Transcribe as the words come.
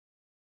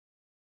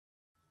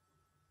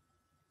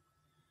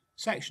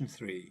Section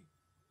 3.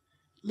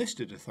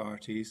 Listed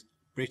authorities,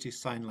 British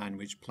Sign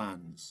Language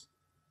plans.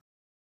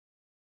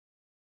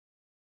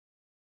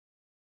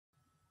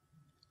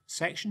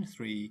 Section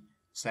 3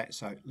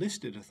 sets out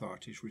listed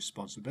authorities'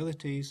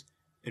 responsibilities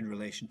in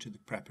relation to the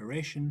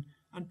preparation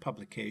and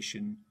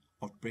publication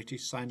of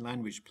British Sign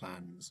Language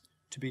plans,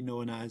 to be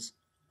known as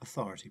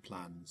authority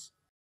plans.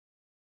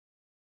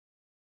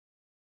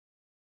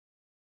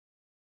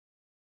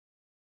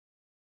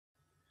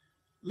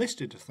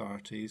 Listed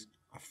authorities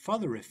are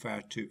further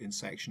referred to in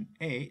Section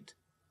 8,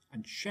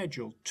 and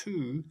Schedule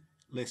 2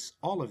 lists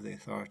all of the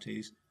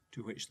authorities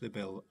to which the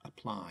bill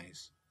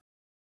applies.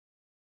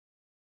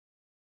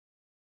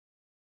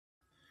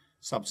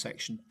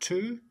 Subsection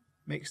 2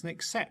 makes an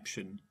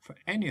exception for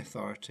any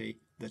authority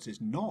that is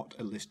not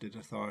a listed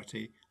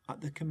authority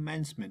at the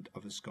commencement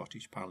of a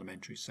Scottish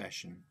parliamentary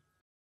session.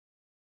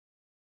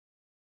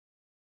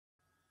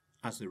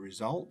 As a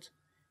result,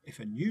 if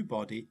a new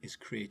body is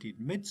created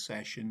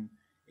mid-session,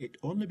 it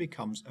only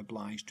becomes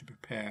obliged to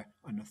prepare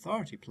an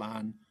authority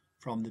plan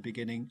from the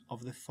beginning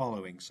of the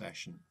following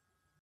session.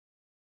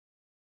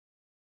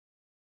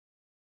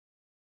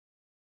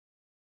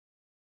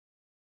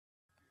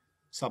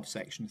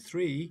 Subsection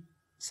 3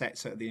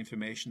 sets out the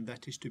information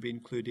that is to be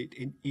included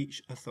in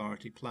each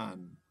authority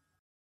plan.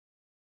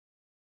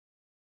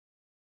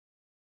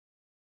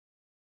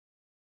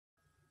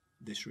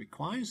 This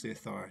requires the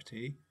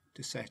authority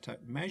to set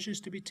out measures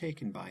to be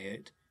taken by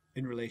it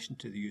in relation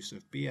to the use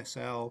of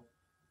BSL,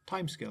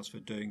 timescales for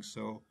doing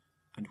so,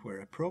 and where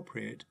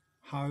appropriate,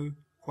 how,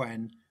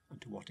 when,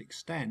 and to what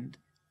extent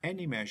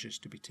any measures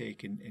to be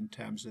taken in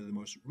terms of the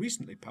most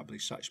recently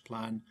published such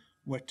plan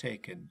were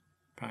taken,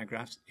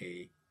 paragraphs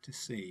A to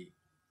C.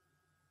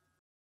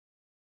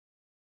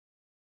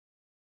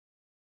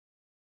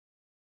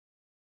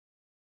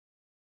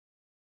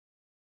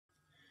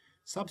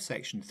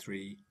 Subsection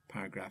 3,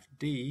 paragraph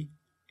D,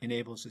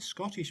 enables the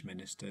Scottish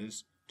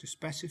Ministers to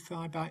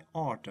specify by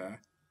order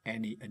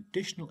any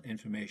additional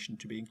information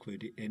to be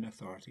included in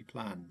authority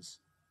plans.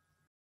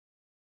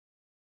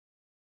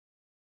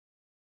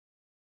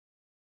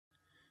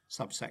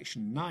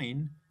 Subsection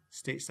 9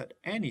 states that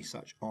any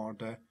such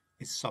order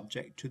is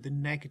subject to the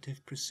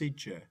negative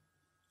procedure,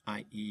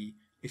 i.e.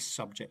 is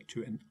subject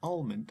to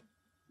annulment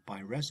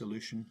by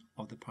resolution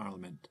of the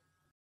Parliament.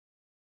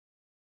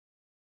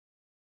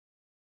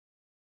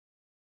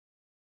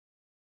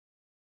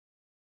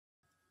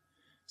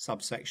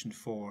 Subsection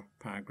 4,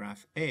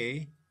 paragraph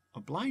A,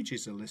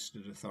 obliges a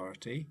listed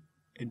authority,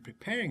 in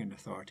preparing an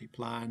authority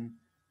plan,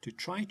 to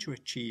try to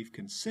achieve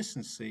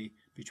consistency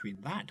between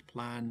that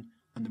plan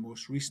and the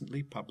most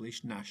recently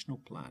published national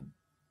plan.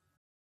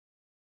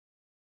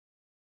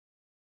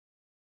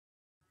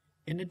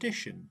 In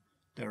addition,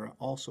 there are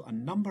also a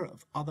number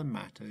of other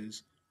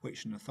matters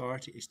which an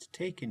authority is to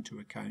take into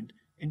account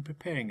in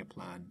preparing a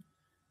plan,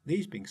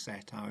 these being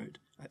set out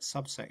at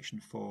subsection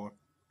 4,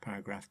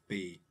 paragraph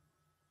B.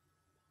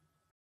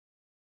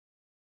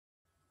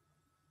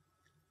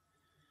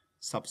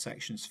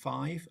 Subsections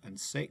 5 and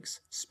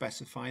 6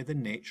 specify the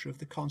nature of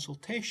the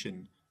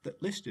consultation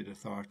that listed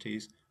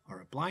authorities are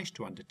obliged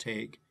to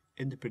undertake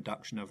in the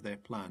production of their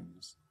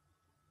plans.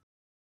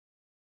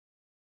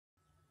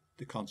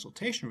 The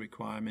consultation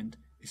requirement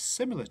is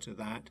similar to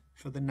that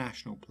for the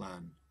national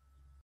plan.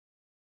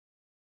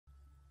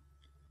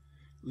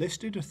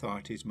 Listed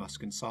authorities must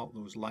consult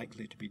those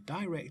likely to be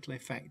directly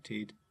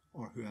affected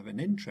or who have an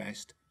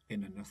interest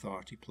in an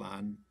authority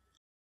plan,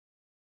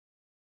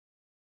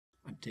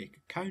 and take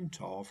account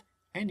of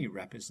any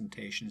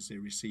representations they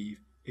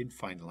receive in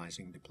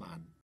finalising the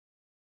plan.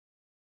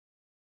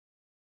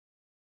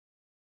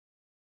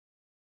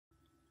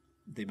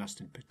 They must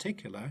in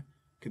particular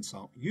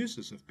consult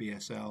users of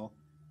BSL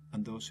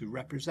and those who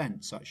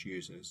represent such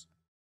users.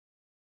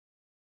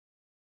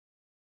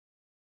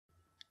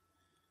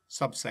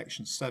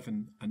 Subsections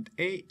 7 and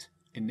 8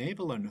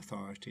 enable an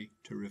authority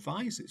to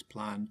revise its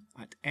plan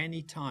at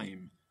any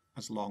time,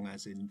 as long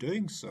as in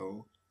doing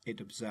so it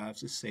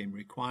observes the same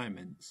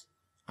requirements,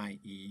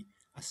 i.e.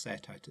 as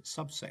set out at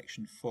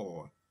subsection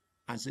 4,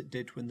 as it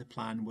did when the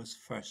plan was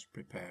first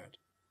prepared.